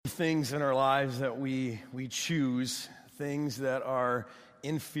things in our lives that we choose, things that are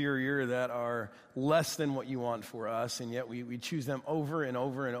inferior, that are less than what you want for us, and yet we choose them over and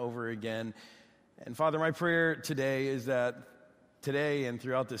over and over again. And Father, my prayer today is that today and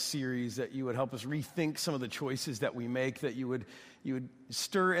throughout this series that you would help us rethink some of the choices that we make, that you would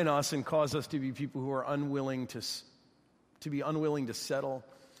stir in us and cause us to be people who are unwilling to settle.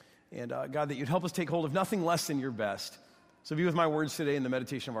 And God, that you'd help us take hold of nothing less than your best. So be with my words today in the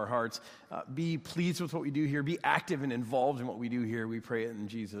meditation of our hearts. Be pleased with what we do here. Be active and involved in what we do here. We pray it in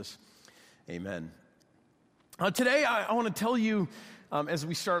Jesus. Amen. Today, I want to tell you, as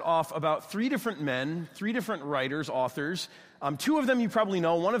we start off, about three different men, three different writers, authors. Two of them you probably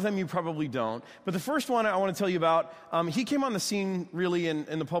know, one of them you probably don't. But the first one I want to tell you about, he came on the scene, really,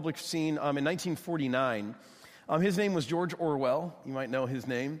 in the public scene in 1949. His name was George Orwell. You might know his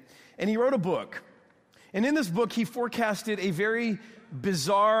name. And he wrote a book. And in this book, he forecasted a very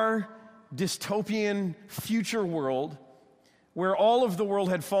bizarre, dystopian future world where all of the world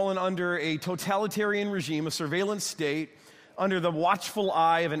had fallen under a totalitarian regime, a surveillance state, under the watchful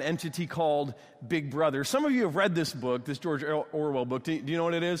eye of an entity called Big Brother. Some of you have read this book, this George Orwell book. Do you know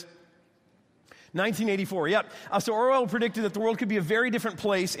what it is? 1984, yep. So Orwell predicted that the world could be a very different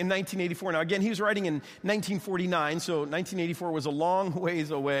place in 1984. Now, again, he was writing in 1949, so 1984 was a long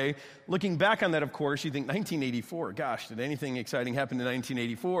ways away. Looking back on that, of course, you think 1984, gosh, did anything exciting happen in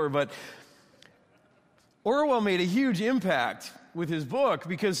 1984? But Orwell made a huge impact with his book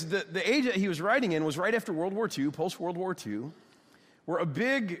because the age that he was writing in was right after World War II, post-World War II, where a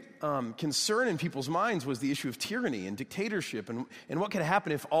big concern in people's minds was the issue of tyranny and dictatorship and what could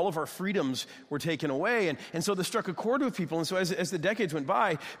happen if all of our freedoms were taken away. And so this struck a chord with people. And so as the decades went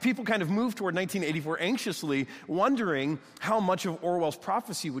by, people kind of moved toward 1984 anxiously, wondering how much of Orwell's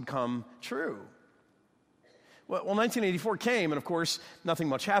prophecy would come true. Well, 1984 came, and of course, nothing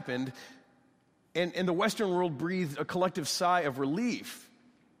much happened. And the Western world breathed a collective sigh of relief.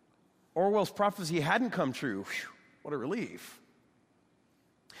 Orwell's prophecy hadn't come true. Whew, what a relief.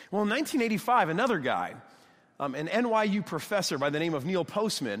 Well, in 1985, another guy, an NYU professor by the name of Neil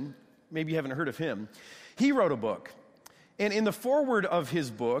Postman, maybe you haven't heard of him, he wrote a book. And in the foreword of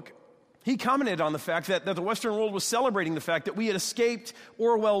his book, he commented on the fact that the Western world was celebrating the fact that we had escaped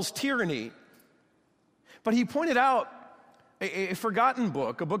Orwell's tyranny. But he pointed out a forgotten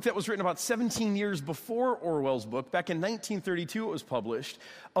book, a book that was written about 17 years before Orwell's book. Back in 1932 it was published.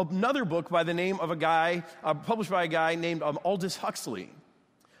 Another book by the name of a guy, published by a guy named Aldous Huxley.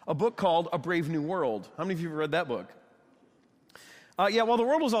 A book called A Brave New World. How many of you have read that book? While the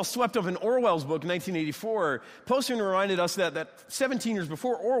world was all swept up in Orwell's book in 1984, Postman reminded us that 17 years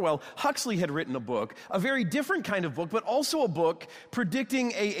before Orwell, Huxley had written a book, a very different kind of book, but also a book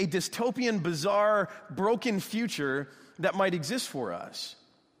predicting a dystopian, bizarre, broken future that might exist for us.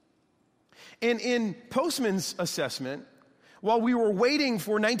 And in Postman's assessment, while we were waiting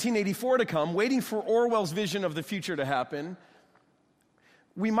for 1984 to come, waiting for Orwell's vision of the future to happen,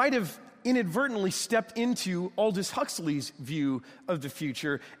 we might have inadvertently stepped into Aldous Huxley's view of the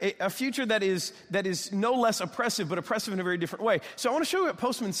future, a future that is no less oppressive, but oppressive in a very different way. So I want to show you what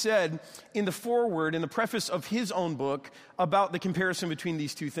Postman said in the foreword, in the preface of his own book, about the comparison between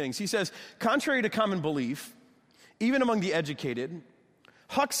these two things. He says, contrary to common belief, even among the educated,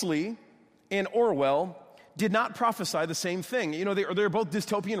 Huxley and Orwell did not prophesy the same thing. You know, they're both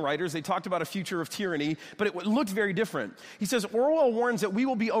dystopian writers. They talked about a future of tyranny, but it looked very different. He says, Orwell warns that we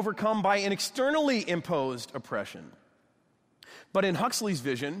will be overcome by an externally imposed oppression. But in Huxley's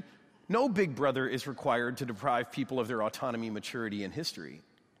vision, no big brother is required to deprive people of their autonomy, maturity, and history.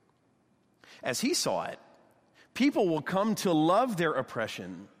 As he saw it, people will come to love their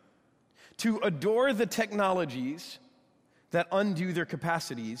oppression, to adore the technologies that undo their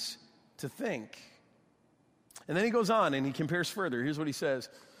capacities to think. And then he goes on and he compares further. Here's what he says.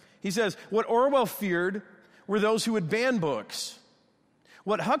 He says, what Orwell feared were those who would ban books.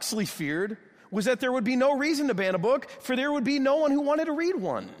 What Huxley feared was that there would be no reason to ban a book, for there would be no one who wanted to read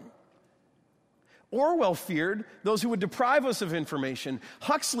one. Orwell feared those who would deprive us of information.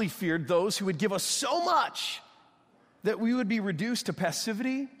 Huxley feared those who would give us so much that we would be reduced to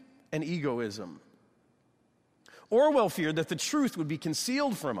passivity and egoism. Orwell feared that the truth would be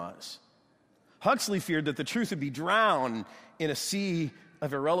concealed from us. Huxley feared that the truth would be drowned in a sea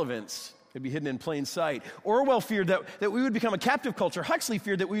of irrelevance. It'd be hidden in plain sight. Orwell feared that we would become a captive culture. Huxley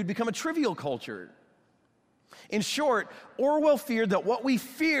feared that we would become a trivial culture. In short, Orwell feared that what we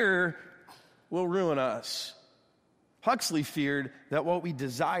fear will ruin us. Huxley feared that what we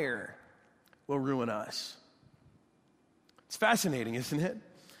desire will ruin us. It's fascinating, isn't it?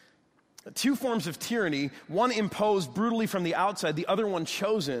 Two forms of tyranny, one imposed brutally from the outside, the other one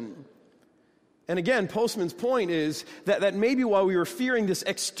chosen. And again, Postman's point is that maybe while we were fearing this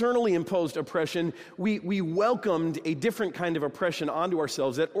externally imposed oppression, we welcomed a different kind of oppression onto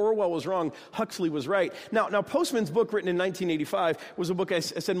ourselves, that Orwell was wrong, Huxley was right. Now Postman's book, written in 1985, was a book I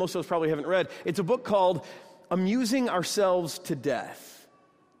said most of us probably haven't read. It's a book called Amusing Ourselves to Death.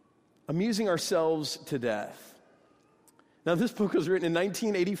 Amusing Ourselves to Death. Now, this book was written in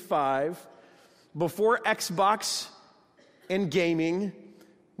 1985, before Xbox and gaming,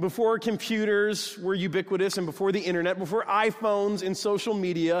 before computers were ubiquitous, and before the internet, before iPhones and social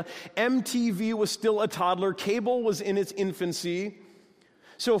media. MTV was still a toddler. Cable was in its infancy.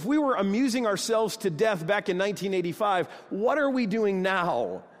 So if we were amusing ourselves to death back in 1985, what are we doing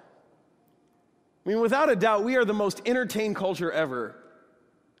now? I mean, without a doubt, we are the most entertained culture ever,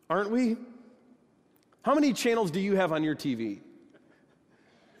 aren't we? How many channels do you have on your TV?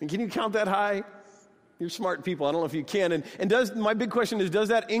 And can you count that high? You're smart people. I don't know if you can. And my big question is, does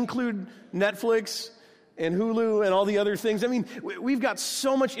that include Netflix and Hulu and all the other things? I mean, we've got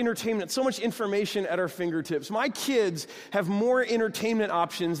so much entertainment, so much information at our fingertips. My kids have more entertainment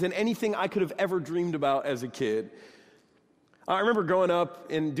options than anything I could have ever dreamed about as a kid. I remember growing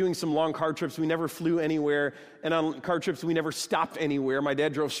up and doing some long car trips. We never flew anywhere, and on car trips, we never stopped anywhere. My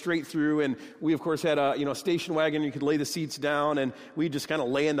dad drove straight through, and we, of course, had a station wagon. You could lay the seats down, and we just kind of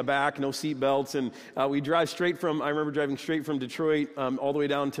lay in the back, no seat belts, and we drive I remember driving straight from Detroit all the way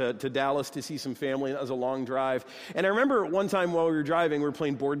down to Dallas to see some family. That was a long drive. And I remember one time while we were driving, we were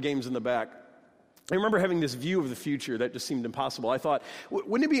playing board games in the back. I remember having this view of the future that just seemed impossible. I thought,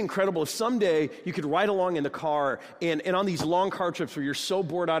 wouldn't it be incredible if someday you could ride along in the car and on these long car trips where you're so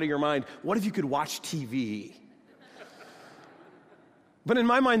bored out of your mind, what if you could watch TV? But in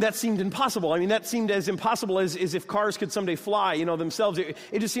my mind, that seemed impossible. I mean, that seemed as impossible as if cars could someday fly, themselves. It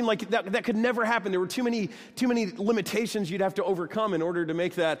just seemed like that could never happen. There were too many limitations you'd have to overcome in order to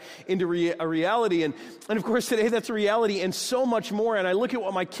make that into a reality. And of course, today that's a reality and so much more. And I look at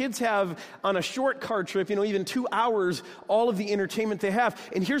what my kids have on a short car trip, even 2 hours, all of the entertainment they have.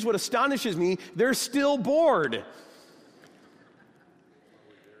 And here's what astonishes me. They're still bored.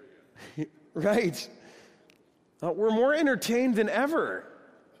 Right. We're more entertained than ever.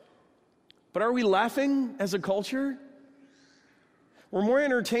 But are we laughing as a culture? We're more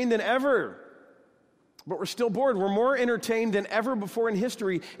entertained than ever, but we're still bored. We're more entertained than ever before in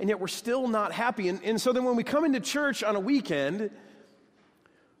history, and yet we're still not happy. And so then when we come into church on a weekend,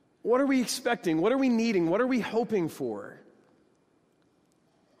 what are we expecting? What are we needing? What are we hoping for?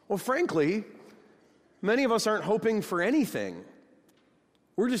 Well, frankly, many of us aren't hoping for anything.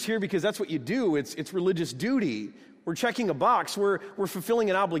 We're just here because that's what you do. It's religious duty. We're checking a box. We're fulfilling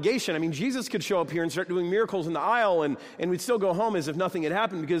an obligation. I mean, Jesus could show up here and start doing miracles in the aisle, and we'd still go home as if nothing had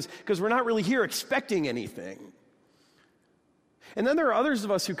happened because we're not really here expecting anything. And then there are others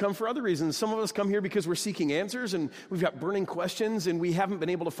of us who come for other reasons. Some of us come here because we're seeking answers, and we've got burning questions, and we haven't been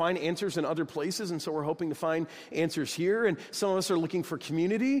able to find answers in other places, and so we're hoping to find answers here. And some of us are looking for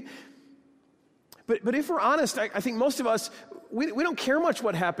community. But if we're honest, I think most of us, we don't care much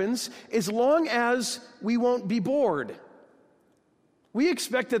what happens as long as we won't be bored. We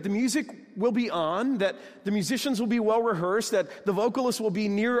expect that the music will be on, that the musicians will be well rehearsed, that the vocalists will be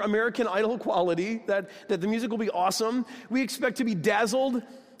near American Idol quality, that the music will be awesome. We expect to be dazzled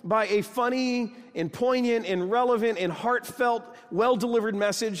by a funny and poignant and relevant and heartfelt, well-delivered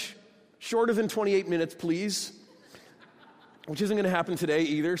message, shorter than 28 minutes, please. Which isn't going to happen today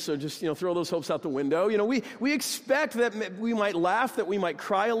either, so just throw those hopes out the window. We expect that we might laugh, that we might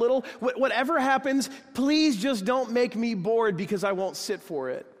cry a little. Whatever happens, please just don't make me bored because I won't sit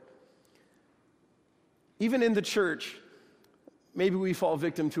for it. Even in the church, maybe we fall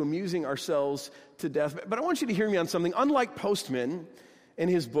victim to amusing ourselves to death. But I want you to hear me on something. Unlike Postman in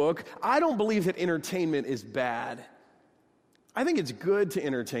his book, I don't believe that entertainment is bad. I think it's good to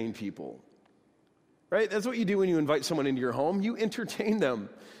entertain people. Right? That's what you do when you invite someone into your home. You entertain them.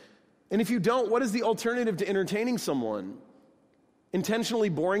 And if you don't, what is the alternative to entertaining someone? Intentionally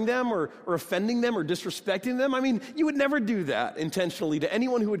boring them or offending them or disrespecting them? I mean, you would never do that intentionally to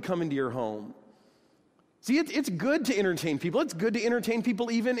anyone who would come into your home. See, it's good to entertain people. It's good to entertain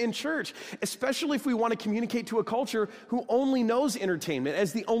people even in church, especially if we want to communicate to a culture who only knows entertainment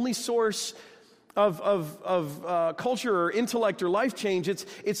as the only source of culture or intellect or life change.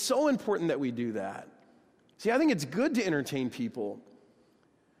 It's so important that we do that. See, I think it's good to entertain people,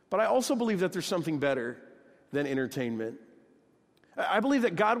 but I also believe that there's something better than entertainment. I believe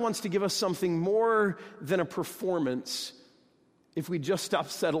that God wants to give us something more than a performance. If we just stop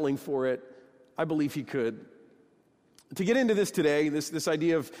settling for it, I believe He could. To get into this today, this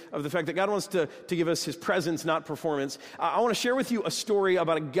idea of the fact that God wants to give us his presence, not performance, I want to share with you a story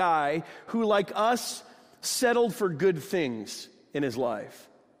about a guy who, like us, settled for good things in his life.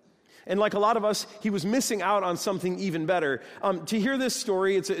 And like a lot of us, he was missing out on something even better. To hear this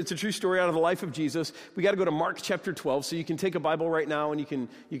story, it's a true story out of the life of Jesus. We got to go to Mark chapter 12. So you can take a Bible right now and you can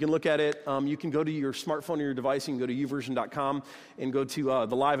look at it. You can go to your smartphone or your device. You can go to YouVersion.com and go to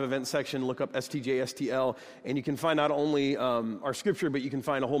the live event section, look up STJSTL, and you can find not only our scripture, but you can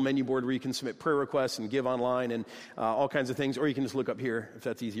find a whole menu board where you can submit prayer requests and give online and all kinds of things. Or you can just look up here if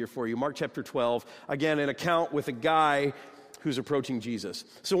that's easier for you. Mark chapter 12, again, an account with a guy who's approaching Jesus.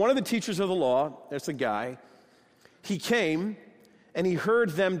 So one of the teachers of the law, that's the guy, he came and he heard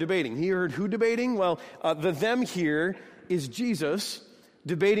them debating. He heard who debating? Well, the them here is Jesus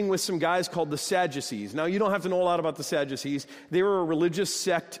debating with some guys called the Sadducees. Now, you don't have to know a lot about the Sadducees. They were a religious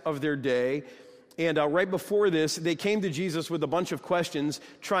sect of their day. And right before this, they came to Jesus with a bunch of questions,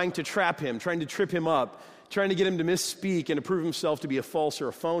 trying to trap him, trying to trip him up, trying to get him to misspeak and to prove himself to be a false or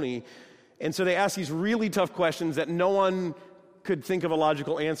a phony. And so they asked these really tough questions that no one could think of a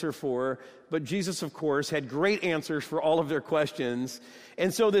logical answer for, but Jesus, of course, had great answers for all of their questions.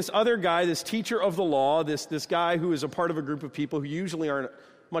 And so this other guy, this teacher of the law, this guy who is a part of a group of people who usually aren't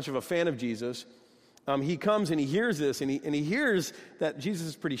much of a fan of Jesus, he comes and he hears this, and he hears that Jesus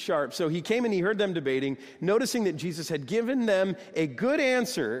is pretty sharp. So he came and he heard them debating, noticing that Jesus had given them a good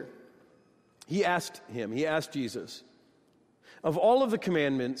answer. He asked Jesus, of all of the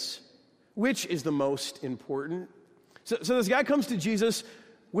commandments, which is the most important? So this guy comes to Jesus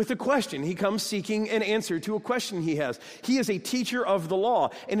with a question. He comes seeking an answer to a question he has. He is a teacher of the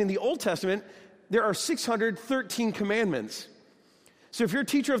law. And in the Old Testament, there are 613 commandments. So if you're a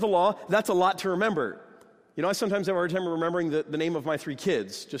teacher of the law, that's a lot to remember. You know, I sometimes have a hard time remembering the name of my 3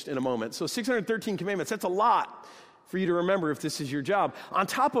 kids just in a moment. So 613 commandments, that's a lot for you to remember if this is your job. On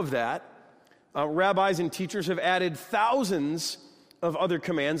top of that, rabbis and teachers have added thousands of other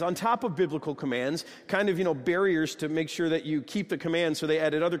commands on top of biblical commands, kind of, barriers to make sure that you keep the commands, so they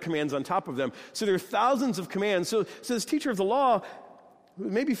added other commands on top of them. So there are thousands of commands. So this teacher of the law, who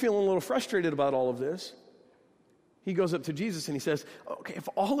may be feeling a little frustrated about all of this, he goes up to Jesus and he says, okay, of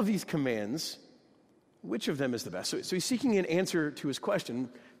all of these commands, which of them is the best? So he's seeking an answer to his question,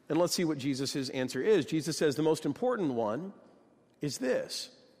 and let's see what Jesus' answer is. Jesus says the most important one is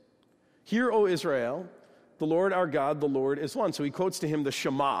this: Hear, O Israel, the Lord our God, the Lord is one. So he quotes to him the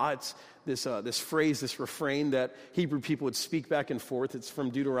Shema. It's this phrase, this refrain that Hebrew people would speak back and forth. It's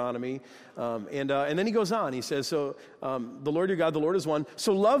from Deuteronomy. And then he goes on. He says, the Lord your God, the Lord is one.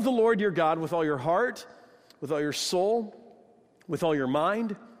 So love the Lord your God with all your heart, with all your soul, with all your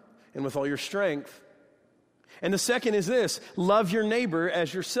mind, and with all your strength. And the second is this: love your neighbor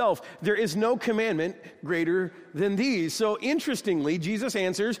as yourself. There is no commandment greater than these. So interestingly, Jesus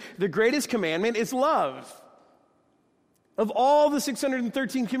answers, the greatest commandment is love. Of all the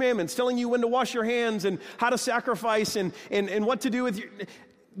 613 commandments, telling you when to wash your hands and how to sacrifice and what to do with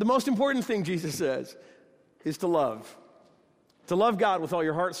the most important thing, Jesus says, is to love. To love God with all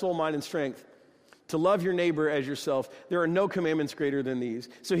your heart, soul, mind, and strength. To love your neighbor as yourself. There are no commandments greater than these.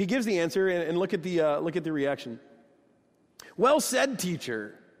 So he gives the answer, and look at the reaction. Well said,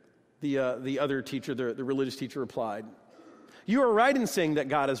 teacher. The other teacher, the religious teacher, replied. You are right in saying that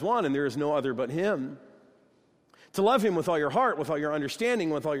God is one, and there is no other but him. To love him with all your heart, with all your understanding,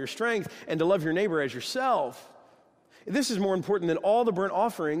 with all your strength, and to love your neighbor as yourself. This is more important than all the burnt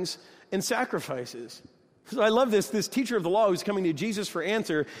offerings and sacrifices. So I love this teacher of the law who's coming to Jesus for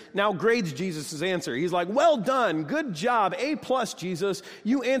answer now grades Jesus' answer. He's like, well done, good job, A+, Jesus.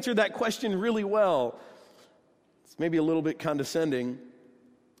 You answered that question really well. It's maybe a little bit condescending.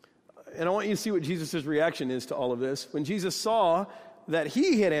 And I want you to see what Jesus' reaction is to all of this. When Jesus saw that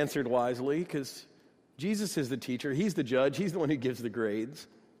he had answered wisely, because Jesus is the teacher, he's the judge, he's the one who gives the grades.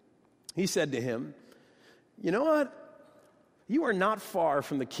 He said to him, you know what? You are not far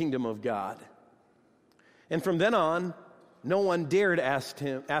from the kingdom of God. And from then on, no one dared ask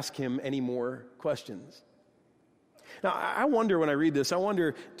him any more questions. Now, I wonder when I read this,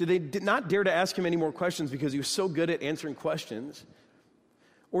 did they not dare to ask him any more questions because he was so good at answering questions?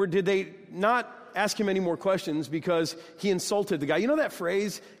 Or did they not ask him any more questions because he insulted the guy? You know that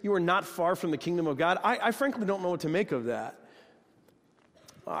phrase, you are not far from the kingdom of God? I frankly don't know what to make of that.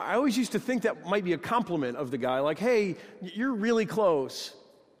 I always used to think that might be a compliment of the guy, like, hey, you're really close.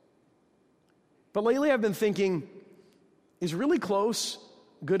 But lately I've been thinking, is really close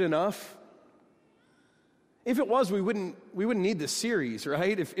good enough? If it was, we wouldn't need this series,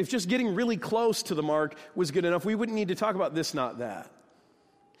 right? If just getting really close to the mark was good enough, we wouldn't need to talk about this, not that.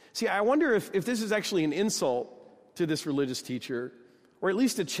 See, I wonder if this is actually an insult to this religious teacher, or at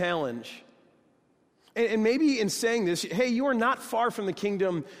least a challenge. And maybe in saying this, hey, you are not far from the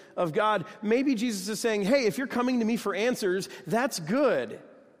kingdom of God. Maybe Jesus is saying, hey, if you're coming to me for answers, that's good.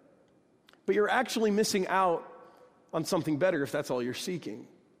 But you're actually missing out on something better if that's all you're seeking.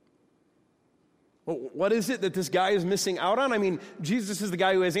 Well, what is it that this guy is missing out on? I mean, Jesus is the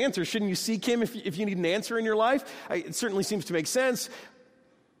guy who has answers. Shouldn't you seek him if you need an answer in your life? It certainly seems to make sense.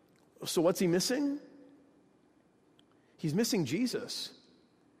 So what's he missing? He's missing Jesus.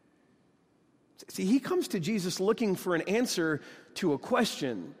 See, he comes to Jesus looking for an answer to a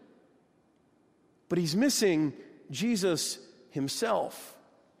question, but he's missing Jesus himself.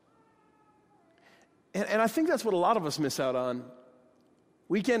 And I think that's what a lot of us miss out on,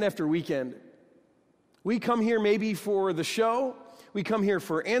 weekend after weekend. We come here maybe for the show. We come here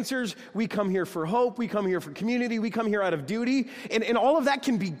for answers. We come here for hope. We come here for community. We come here out of duty. And all of that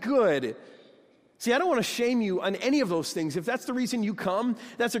can be good. See, I don't want to shame you on any of those things. If that's the reason you come,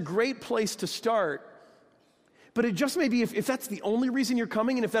 that's a great place to start. But it just may be if that's the only reason you're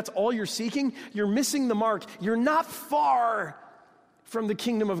coming and if that's all you're seeking, you're missing the mark. You're not far from the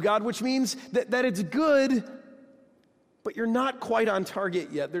kingdom of God, which means that it's good, but you're not quite on target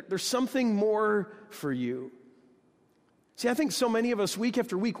yet. There's something more for you. See, I think so many of us, week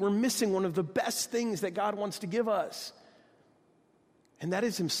after week, we're missing one of the best things that God wants to give us, and that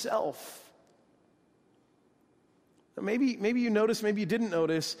is himself. Maybe you noticed, maybe you didn't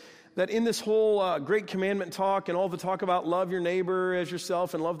notice, that in this whole great commandment talk and all the talk about love your neighbor as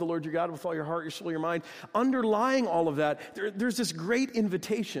yourself and love the Lord your God with all your heart, your soul, your mind, underlying all of that, there's this great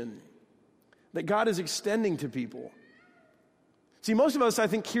invitation that God is extending to people. See, most of us, I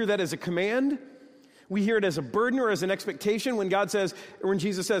think, hear that as a command. We hear it as a burden or as an expectation when God says, or when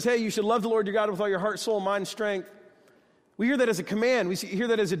Jesus says, hey, you should love the Lord your God with all your heart, soul, mind, strength. We hear that as a command. We hear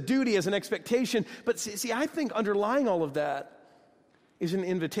that as a duty, as an expectation. But see, I think underlying all of that is an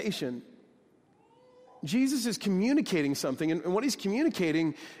invitation. Jesus is communicating something, and what he's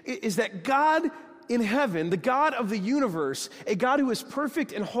communicating is that God in heaven, the God of the universe, a God who is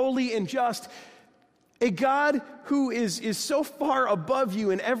perfect and holy and just, a God who is so far above you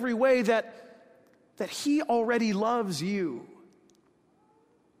in every way that he already loves you.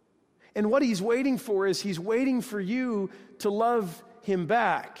 And what he's waiting for is he's waiting for you to love him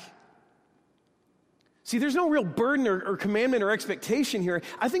back. See, there's no real burden or commandment or expectation here.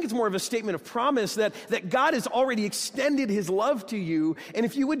 I think it's more of a statement of promise that God has already extended his love to you, and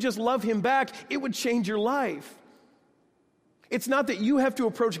if you would just love him back, it would change your life. It's not that you have to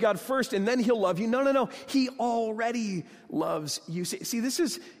approach God first and then he'll love you. No. He already loves you. See, this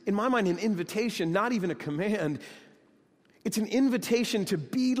is, in my mind, an invitation, not even a command. It's an invitation to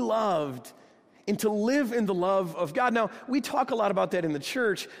be loved and to live in the love of God. Now, we talk a lot about that in the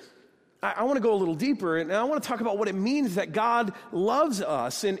church. I want to go a little deeper, and I want to talk about what it means that God loves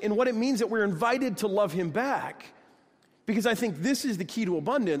us and what it means that we're invited to love him back. Because I think this is the key to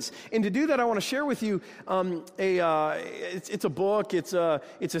abundance. And to do that, I want to share with you it's a book, it's a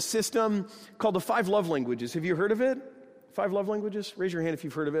system called the 5 Love Languages. Have you heard of it? 5 Love Languages? Raise your hand if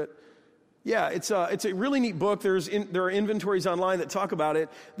you've heard of it. Yeah, it's a really neat book. There are inventories online that talk about it.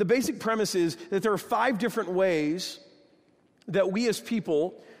 The basic premise is that there are 5 different ways that we as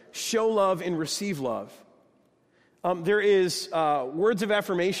people show love and receive love. There is words of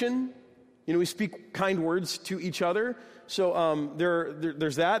affirmation. You know, we speak kind words to each other. So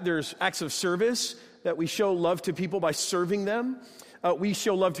there's that. There's acts of service that we show love to people by serving them. We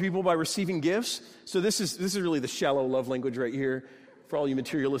show love to people by receiving gifts. So this is really the shallow love language right here for all you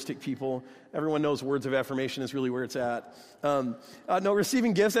materialistic people. Everyone knows words of affirmation is really where it's at.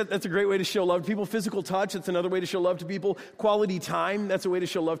 Receiving gifts, that's a great way to show love to people. Physical touch, that's another way to show love to people. Quality time, that's a way to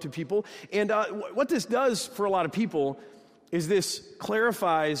show love to people. And what this does for a lot of people is this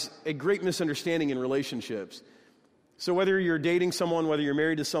clarifies a great misunderstanding in relationships. So whether you're dating someone, whether you're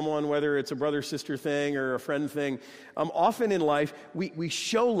married to someone, whether it's a brother-sister thing or a friend thing, often in life, we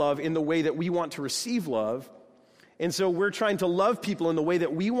show love in the way that we want to receive love. And so we're trying to love people in the way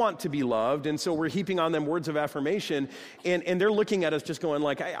that we want to be loved. And so we're heaping on them words of affirmation. And they're looking at us just going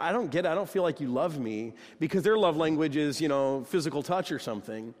like, I don't get it. I don't feel like you love me, because their love language is, physical touch or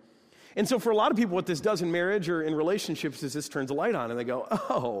something. And so for a lot of people, what this does in marriage or in relationships is this turns a light on and they go,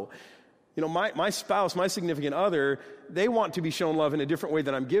 oh, my spouse, my significant other, they want to be shown love in a different way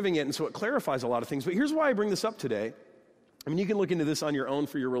than I'm giving it. And so it clarifies a lot of things. But here's why I bring this up today. I mean, you can look into this on your own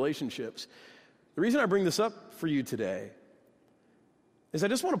for your relationships. The reason I bring this up for you today is I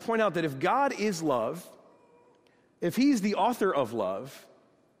just want to point out that if God is love, if he's the author of love,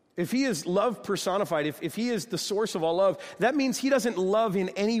 if he is love personified, if he is the source of all love, that means he doesn't love in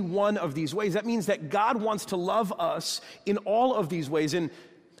any one of these ways. That means that God wants to love us in all of these ways. And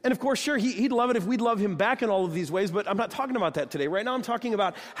of course, sure, he'd love it if we'd love him back in all of these ways, but I'm not talking about that today. Right now, I'm talking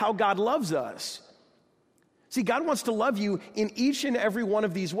about how God loves us. See, God wants to love you in each and every one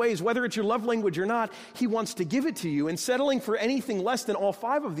of these ways. Whether it's your love language or not, he wants to give it to you. And settling for anything less than all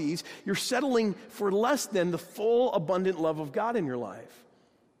 5 of these, you're settling for less than the full, abundant love of God in your life.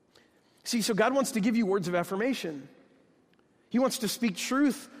 See, so God wants to give you words of affirmation. He wants to speak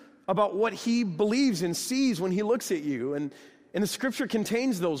truth about what he believes and sees when he looks at you. And the scripture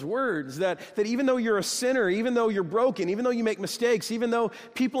contains those words that even though you're a sinner, even though you're broken, even though you make mistakes, even though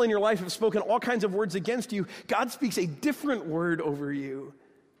people in your life have spoken all kinds of words against you, God speaks a different word over you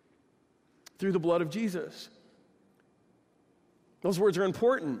through the blood of Jesus. Those words are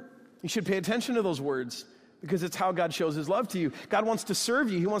important. You should pay attention to those words because it's how God shows his love to you. God wants to serve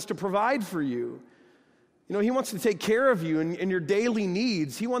you. He wants to provide for you. You know, he wants to take care of you in your daily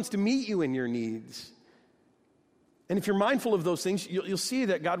needs. He wants to meet you in your needs. And if you're mindful of those things, you'll see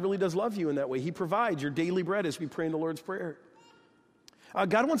that God really does love you in that way. He provides your daily bread as we pray in the Lord's Prayer.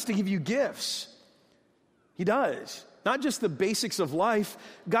 God wants to give you gifts. He does. Not just the basics of life.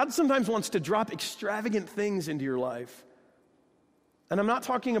 God sometimes wants to drop extravagant things into your life. And I'm not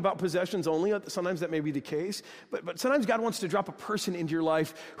talking about possessions only. Sometimes that may be the case. But sometimes God wants to drop a person into your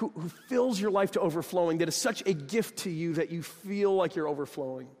life who fills your life to overflowing, that is such a gift to you that you feel like you're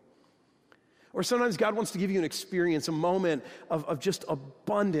overflowing. Or sometimes God wants to give you an experience, a moment of just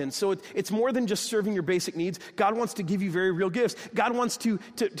abundance. So it's more than just serving your basic needs. God wants to give you very real gifts. God wants to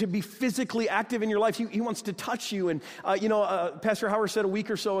be physically active in your life. He wants to touch you. And, Pastor Howard said a week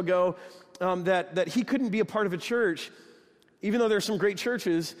or so ago that he couldn't be a part of a church, even though there are some great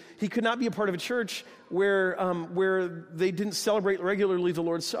churches, he could not be a part of a church where they didn't celebrate regularly the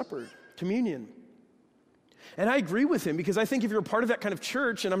Lord's Supper, communion. And I agree with him because I think if you're a part of that kind of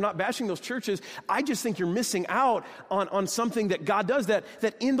church, and I'm not bashing those churches, I just think you're missing out on something that God does, that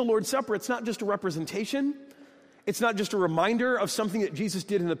in the Lord's Supper, it's not just a representation. It's not just a reminder of something that Jesus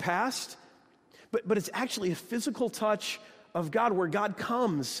did in the past, but it's actually a physical touch of God where God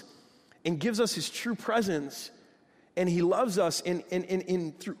comes and gives us his true presence, and he loves us,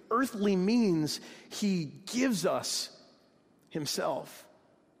 and through earthly means, he gives us himself.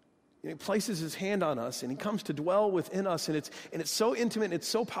 He places his hand on us, and he comes to dwell within us, and it's so intimate, and it's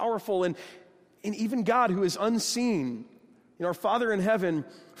so powerful, and even God, who is unseen, our Father in heaven,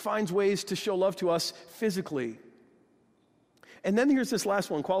 finds ways to show love to us physically. And then here's this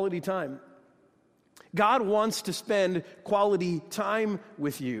last one, quality time. God wants to spend quality time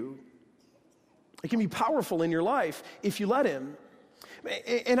with you. It can be powerful in your life if you let him.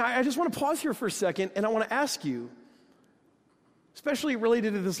 And I just want to pause here for a second, and I want to ask you, especially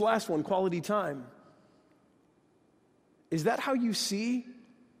related to this last one, quality time. Is that how you see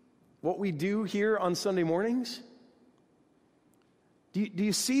what we do here on Sunday mornings? Do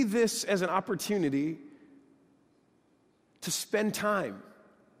you see this as an opportunity to spend time,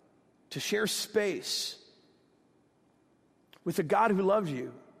 to share space with a God who loves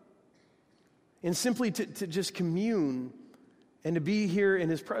you, and simply to just commune and to be here in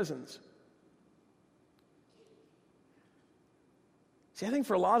his presence? See, I think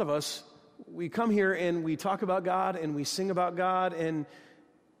for a lot of us, we come here and we talk about God and we sing about God, and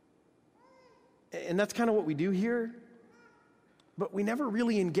that's kind of what we do here. But we never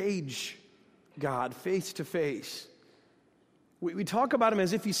really engage God face to face. We talk about him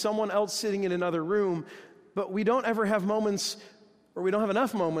as if he's someone else sitting in another room, but we don't ever have moments, or we don't have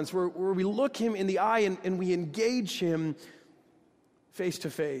enough moments where we look him in the eye and we engage him face to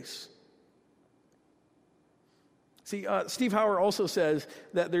face. See, Steve Hauer also says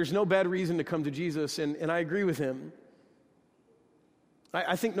that there's no bad reason to come to Jesus, and I agree with him.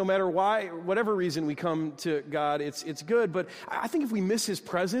 I think no matter why, whatever reason we come to God, it's good, but I think if we miss his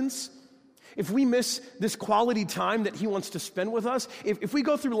presence, if we miss this quality time that he wants to spend with us, if we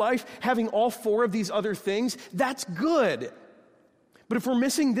go through life having all 4 of these other things, that's good. But if we're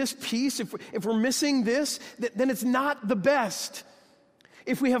missing this piece, if we're missing this, then it's not the best.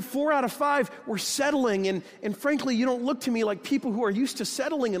 If we have 4 out of 5, we're settling, and frankly, you don't look to me like people who are used to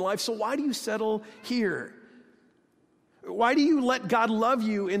settling in life, so why do you settle here? Why do you let God love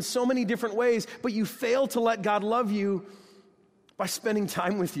you in so many different ways, but you fail to let God love you by spending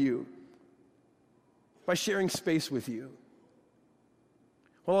time with you, by sharing space with you?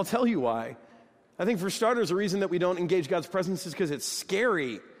 Well, I'll tell you why. I think for starters, the reason that we don't engage God's presence is because it's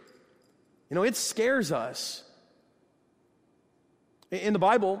scary. It scares us. In the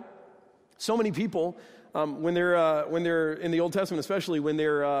Bible, so many people When they're in the Old Testament, especially when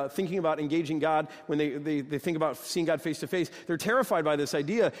they're thinking about engaging God, when they think about seeing God face to face, they're terrified by this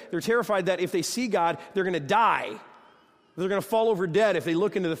idea. They're terrified that if they see God, they're going to die. They're going to fall over dead if they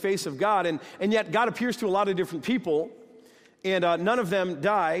look into the face of God. And yet God appears to a lot of different people, and none of them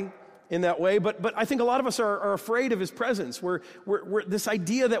die in that way. But I think a lot of us are afraid of his presence. We're this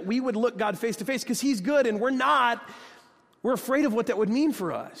idea that we would look God face to face because he's good and we're not. We're afraid of what that would mean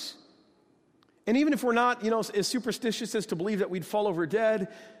for us. And even if we're not, as superstitious as to believe that we'd fall over dead,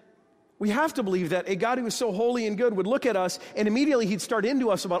 we have to believe that a God who is so holy and good would look at us and immediately he'd start into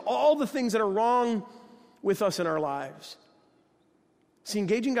us about all the things that are wrong with us in our lives. See,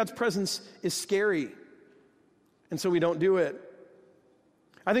 engaging God's presence is scary, and so we don't do it.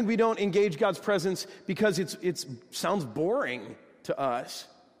 I think we don't engage God's presence because it sounds boring to us.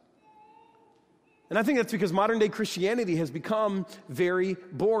 And I think that's because modern day Christianity has become very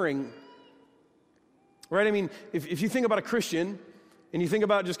boring. Right? I mean, if you think about a Christian, and you think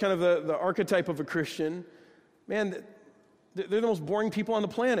about just kind of the archetype of a Christian, man, they're the most boring people on the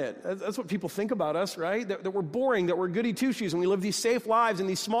planet. That's what people think about us, right? That we're boring, that we're goody two-shoes, and we live these safe lives and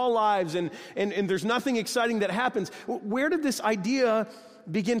these small lives, and there's nothing exciting that happens. Where did this idea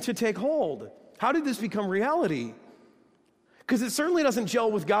begin to take hold? How did this become reality? Because it certainly doesn't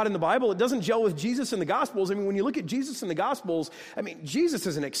gel with God in the Bible. It doesn't gel with Jesus in the Gospels. I mean, when you look at Jesus in the Gospels, Jesus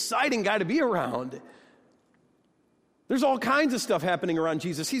is an exciting guy to be around. There's all kinds of stuff happening around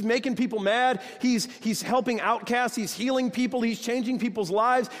Jesus. He's making people mad. He's helping outcasts. He's healing people. He's changing people's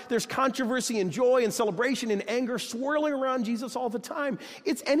lives. There's controversy and joy and celebration and anger swirling around Jesus all the time.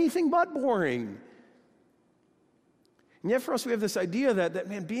 It's anything but boring. And yet for us, we have this idea that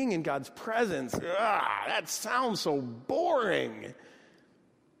man, being in God's presence, that sounds so boring.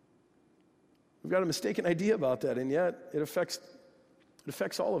 We've got a mistaken idea about that, and yet it affects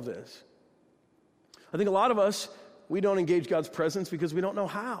all of this. I think a lot of us, we don't engage God's presence because we don't know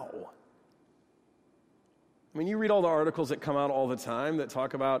how. I mean, you read all the articles that come out all the time that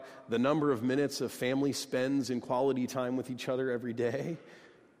talk about the number of minutes a family spends in quality time with each other every day.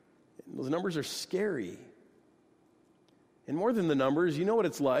 Those numbers are scary. And more than the numbers, you know what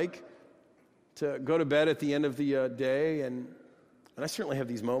it's like to go to bed at the end of the day, and I certainly have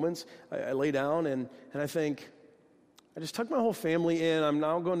these moments. I lay down and I think, I just tucked my whole family in. I'm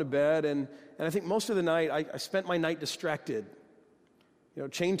now going to bed, and I think most of the night, I spent my night distracted,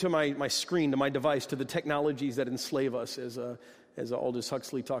 chained to my screen, to my device, to the technologies that enslave us, as Aldous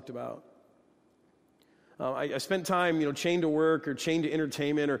Huxley talked about. I spent time, chained to work or chained to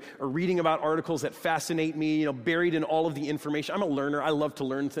entertainment or reading about articles that fascinate me, buried in all of the information. I'm a learner. I love to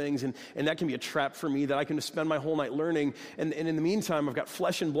learn things, and that can be a trap for me that I can just spend my whole night learning. And in the meantime, I've got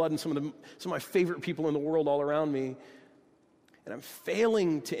flesh and blood and some of my favorite people in the world all around me, and I'm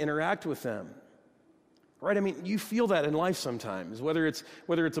failing to interact with them. Right? I mean, you feel that in life sometimes, whether it's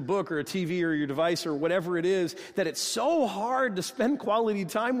a book or a TV or your device or whatever it is, that it's so hard to spend quality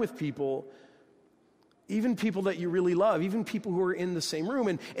time with people, even people that you really love, even people who are in the same room.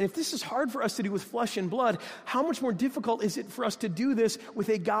 And if this is hard for us to do with flesh and blood, how much more difficult is it for us to do this with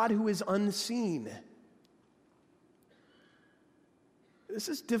a God who is unseen? This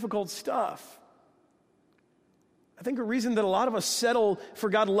is difficult stuff. I think a reason that a lot of us settle for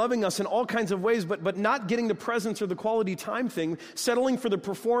God loving us in all kinds of ways, but not getting the presence or the quality time thing, settling for the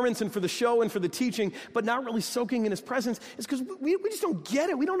performance and for the show and for the teaching, but not really soaking in his presence, is because we just don't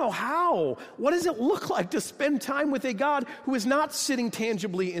get it. We don't know how. What does it look like to spend time with a God who is not sitting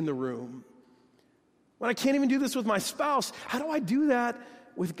tangibly in the room? When I can't even do this with my spouse, how do I do that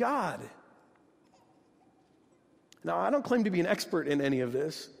with God? Now, I don't claim to be an expert in any of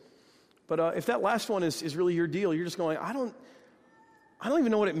this. But if that last one is really your deal, you're just going, I don't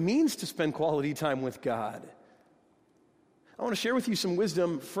even know what it means to spend quality time with God. I want to share with you some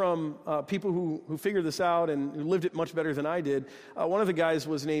wisdom from people who figured this out and who lived it much better than I did. One of the guys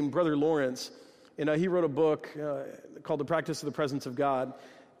was named Brother Lawrence, and he wrote a book called The Practice of the Presence of God.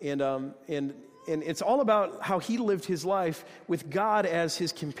 And it's all about how he lived his life with God as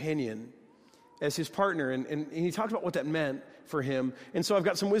his companion, as his partner. And he talked about what that meant for him. And so I've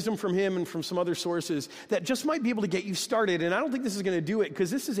got some wisdom from him and from some other sources that just might be able to get you started. And I don't think this is going to do it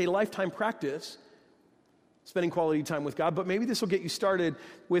because this is a lifetime practice, spending quality time with God. But maybe this will get you started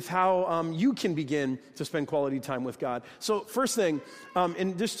with how you can begin to spend quality time with God. So first thing,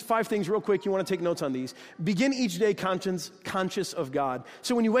 and just 5 things real quick, you want to take notes on these. Begin each day conscious of God.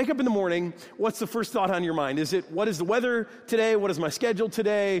 So when you wake up in the morning, what's the first thought on your mind? Is it, what is the weather today? What is my schedule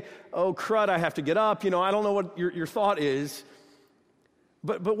today? Oh, crud, I have to get up. I don't know what your thought is.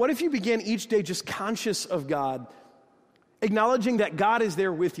 But what if you begin each day just conscious of God? Acknowledging that God is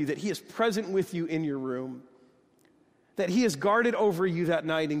there with you, that he is present with you in your room, that he has guarded over you that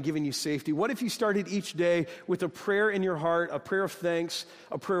night and given you safety. What if you started each day with a prayer in your heart, a prayer of thanks,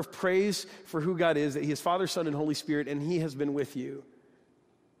 a prayer of praise for who God is, that he is Father, Son, and Holy Spirit, and he has been with you?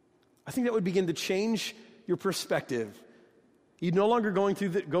 I think that would begin to change your perspective. You'd no longer go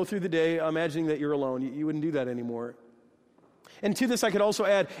through the day imagining that you're alone. You wouldn't do that anymore. And to this, I could also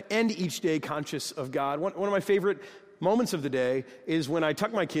add, end each day conscious of God. One of my favorite moments of the day is when I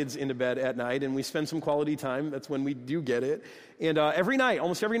tuck my kids into bed at night and we spend some quality time. That's when we do get it. And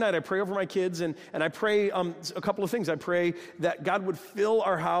almost every night, I pray over my kids and I pray a couple of things. I pray that God would fill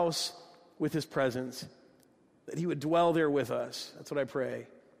our house with his presence, that he would dwell there with us. That's what I pray.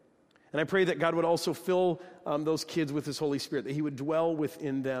 And I pray that God would also fill those kids with his Holy Spirit, that he would dwell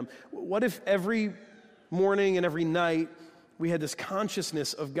within them. What if every morning and every night we had this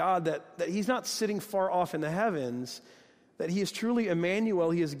consciousness of God, that he's not sitting far off in the heavens, that he is truly Emmanuel,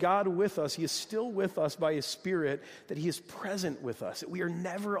 he is God with us, he is still with us by his Spirit, that he is present with us, that we are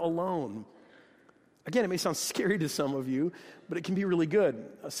never alone. Again, it may sound scary to some of you, but it can be really good.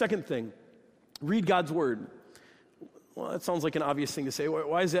 A second thing, read God's word. Well, that sounds like an obvious thing to say.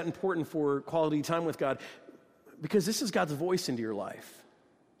 Why is that important for quality time with God? Because this is God's voice into your life.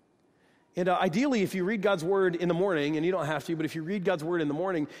 And ideally, if you read God's word in the morning, and you don't have to, but if you read God's word in the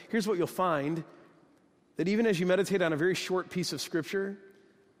morning, here's what you'll find, that even as you meditate on a very short piece of scripture,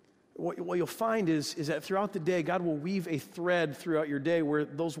 what you'll find is that throughout the day, God will weave a thread throughout your day where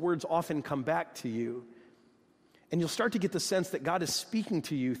those words often come back to you. And you'll start to get the sense that God is speaking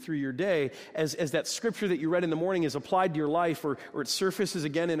to you through your day as that scripture that you read in the morning is applied to your life or it surfaces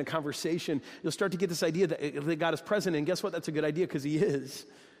again in a conversation. You'll start to get this idea that God is present, and guess what? That's a good idea because he is.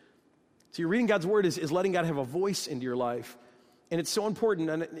 So you're reading God's word is letting God have a voice into your life. And it's so important.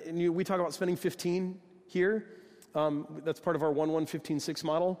 And we talk about spending 15 here. That's part of our 1-1-15-6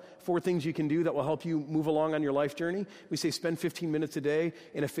 model. 4 things you can do that will help you move along on your life journey. We say spend 15 minutes a day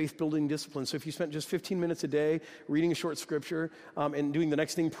in a faith-building discipline. So if you spent just 15 minutes a day reading a short scripture and doing the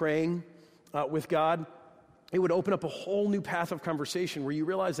next thing, praying with God, it would open up a whole new path of conversation where you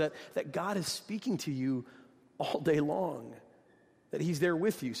realize that God is speaking to you all day long, that he's there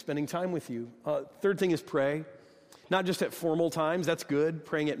with you, spending time with you. Third thing is pray. Not just at formal times, that's good,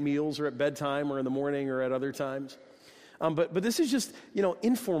 praying at meals or at bedtime or in the morning or at other times. But this is just,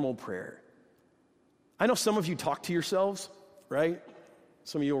 informal prayer. I know some of you talk to yourselves, right?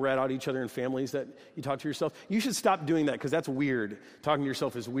 Some of you will rat out each other in families that you talk to yourself. You should stop doing that because that's weird. Talking to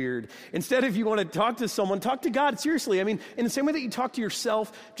yourself is weird. Instead, if you want to talk to someone, talk to God, seriously. I mean, in the same way that you talk to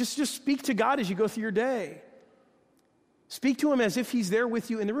yourself, just speak to God as you go through your day. Speak to him as if he's there with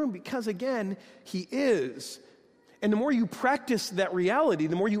you in the room because, again, he is. And the more you practice that reality,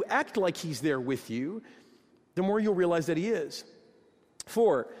 the more you act like he's there with you, the more you'll realize that he is.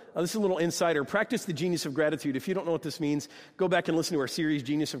 4, this is a little insider. Practice the genius of gratitude. If you don't know what this means, go back and listen to our series,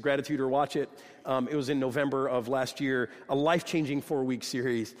 Genius of Gratitude, or watch it. It was in November of last year, a life-changing 4-week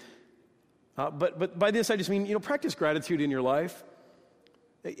series. But by this, I just mean, practice gratitude in your life.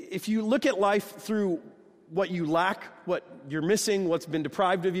 If you look at life through what you lack, what you're missing, what's been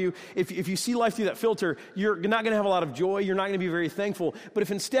deprived of you. If you see life through that filter, you're not going to have a lot of joy. You're not going to be very thankful. But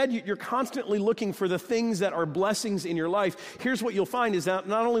if instead you're constantly looking for the things that are blessings in your life, here's what you'll find is that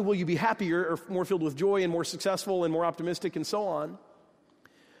not only will you be happier or more filled with joy and more successful and more optimistic and so on,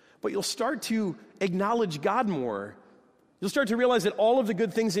 but you'll start to acknowledge God more. You'll start to realize that all of the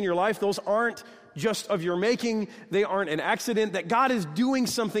good things in your life, those aren't just of your making, they aren't an accident, that God is doing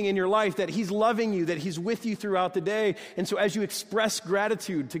something in your life, that he's loving you, that he's with you throughout the day. And so as you express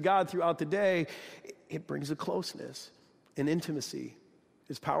gratitude to God throughout the day, it brings a closeness, an intimacy.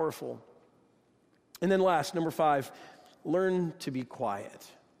 It's powerful. And then last, number 5, learn to be quiet.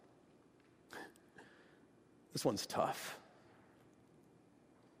 This one's tough.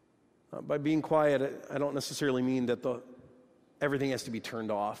 By being quiet, I don't necessarily mean that everything has to be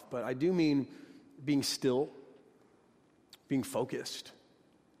turned off, but I do mean being still, being focused,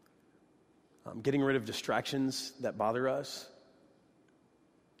 getting rid of distractions that bother us.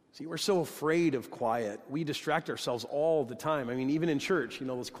 See, we're so afraid of quiet. We distract ourselves all the time. I mean, even in church,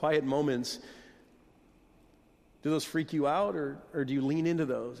 those quiet moments, do those freak you out or do you lean into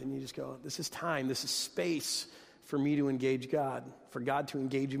those and you just go, this is time, this is space for me to engage God, for God to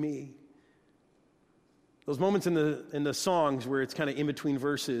engage me. Those moments in the songs where it's kind of in between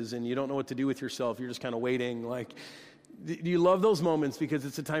verses and you don't know what to do with yourself, you're just kind of waiting. Do you love those moments because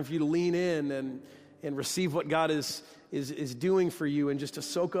it's a time for you to lean in and receive what God is doing for you and just to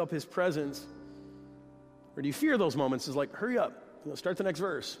soak up his presence? Or do you fear those moments? It's like, hurry up, start the next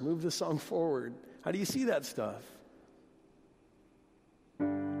verse, move the song forward. How do you see that stuff?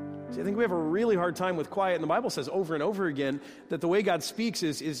 See, I think we have a really hard time with quiet, and the Bible says over and over again that the way God speaks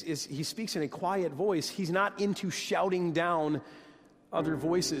is he speaks in a quiet voice. He's not into shouting down other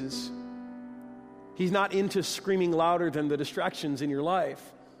voices. He's not into screaming louder than the distractions in your life.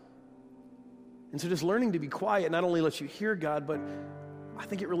 And so just learning to be quiet not only lets you hear God, but I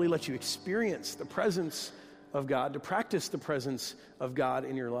think it really lets you experience the presence of God, to practice the presence of God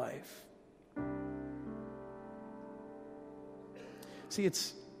in your life. See,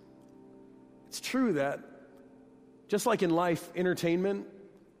 it's true that just like in life, entertainment,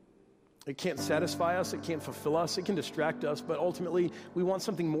 it can't satisfy us, it can't fulfill us, it can distract us, but ultimately we want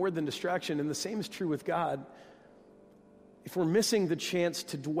something more than distraction, and the same is true with God. If we're missing the chance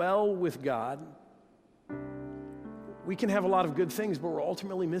to dwell with God, we can have a lot of good things, but we're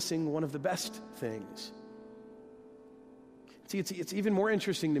ultimately missing one of the best things. See, it's even more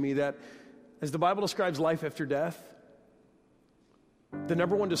interesting to me that as the Bible describes life after death, the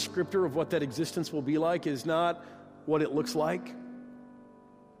number one descriptor of what that existence will be like is not what it looks like.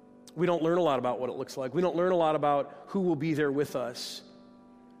 We don't learn a lot about what it looks like. We don't learn a lot about who will be there with us.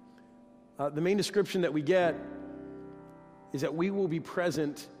 The main description that we get is that we will be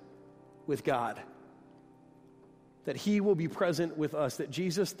present with God. That He will be present with us. That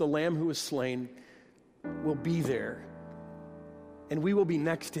Jesus, the Lamb who was slain, will be there. And we will be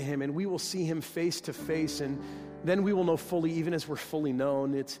next to Him, and we will see Him face to face, and then we will know fully, even as we're fully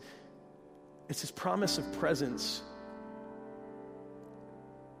known. It's His promise of presence.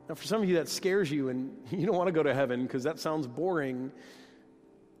 Now, for some of you, that scares you, and you don't want to go to heaven because that sounds boring.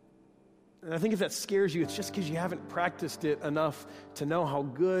 And I think if that scares you, it's just because you haven't practiced it enough to know how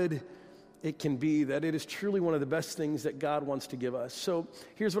good it can be, that it is truly one of the best things that God wants to give us. So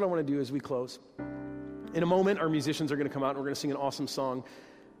here's what I want to do as we close. In a moment, our musicians are going to come out and we're going to sing an awesome song.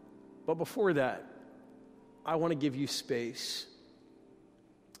 But before that, I want to give you space.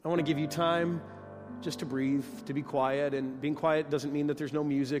 I want to give you time just to breathe, to be quiet. And being quiet doesn't mean that there's no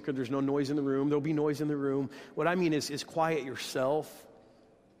music or there's no noise in the room. There'll be noise in the room. What I mean is quiet yourself.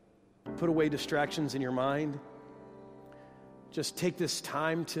 Put away distractions in your mind. Just take this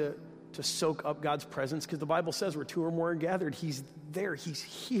time to soak up God's presence, because the Bible says where two or more are gathered, He's there, He's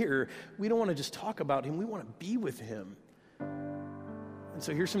here. We don't want to just talk about Him, we want to be with Him. And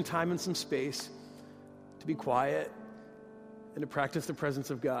so here's some time and some space to be quiet and to practice the presence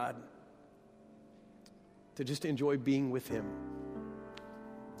of God, to just enjoy being with Him.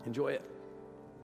 Enjoy it.